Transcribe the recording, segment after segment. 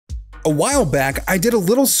A while back, I did a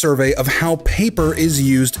little survey of how paper is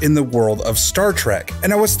used in the world of Star Trek,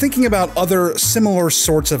 and I was thinking about other similar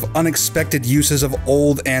sorts of unexpected uses of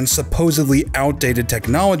old and supposedly outdated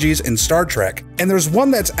technologies in Star Trek, and there's one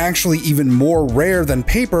that's actually even more rare than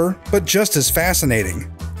paper, but just as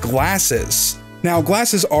fascinating: glasses. Now,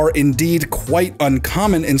 glasses are indeed quite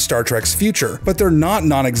uncommon in Star Trek's future, but they're not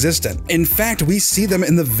non-existent. In fact, we see them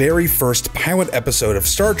in the very first pilot episode of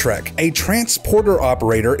Star Trek. A transporter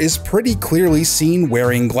operator is pretty clearly seen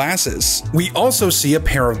wearing glasses. We also see a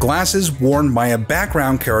pair of glasses worn by a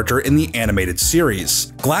background character in the animated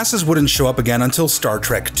series. Glasses wouldn't show up again until Star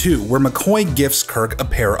Trek II, where McCoy gifts Kirk a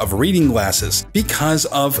pair of reading glasses because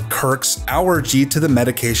of Kirk's allergy to the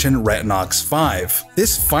medication Retinox 5.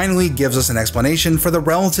 This finally gives us an explanation for the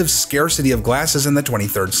relative scarcity of glasses in the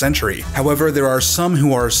 23rd century. However, there are some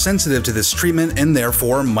who are sensitive to this treatment and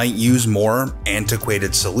therefore might use more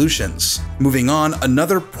antiquated solutions. Moving on,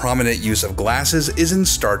 another prominent use of glasses is in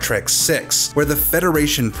Star Trek VI, where the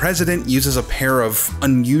Federation president uses a pair of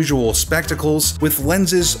unusual spectacles with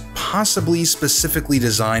lenses possibly specifically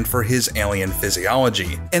designed for his alien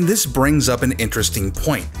physiology. And this brings up an interesting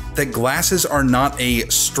point, that glasses are not a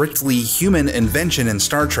strictly human invention in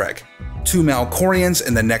Star Trek. Two Malcorians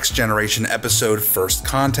in the Next Generation episode First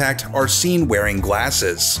Contact are seen wearing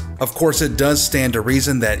glasses. Of course, it does stand to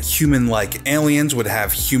reason that human-like aliens would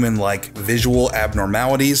have human-like visual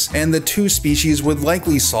abnormalities, and the two species would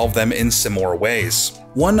likely solve them in similar ways.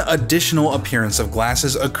 One additional appearance of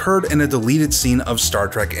glasses occurred in a deleted scene of Star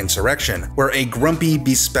Trek Insurrection, where a grumpy,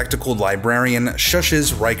 bespectacled librarian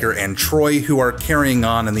shushes Riker and Troy, who are carrying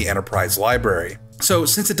on in the Enterprise library. So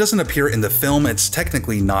since it doesn't appear in the film, it's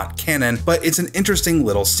technically not canon, but it's an interesting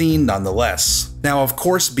little scene nonetheless. Now, of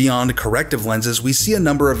course, beyond corrective lenses, we see a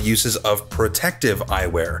number of uses of protective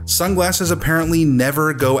eyewear. Sunglasses apparently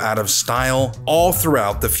never go out of style all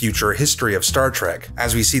throughout the future history of Star Trek,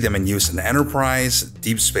 as we see them in use in Enterprise,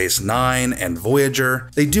 Deep Space Nine, and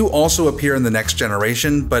Voyager. They do also appear in the Next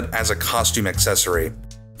Generation, but as a costume accessory.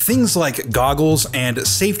 Things like goggles and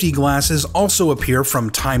safety glasses also appear from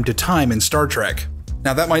time to time in Star Trek.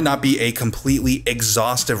 Now, that might not be a completely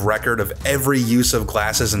exhaustive record of every use of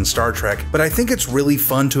glasses in Star Trek, but I think it's really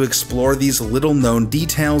fun to explore these little-known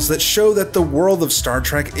details that show that the world of Star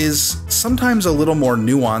Trek is sometimes a little more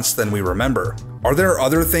nuanced than we remember. Are there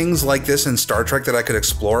other things like this in Star Trek that I could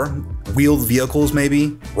explore? Wheeled vehicles,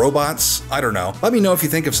 maybe? Robots? I don't know. Let me know if you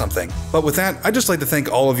think of something. But with that, I'd just like to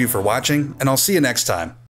thank all of you for watching, and I'll see you next time.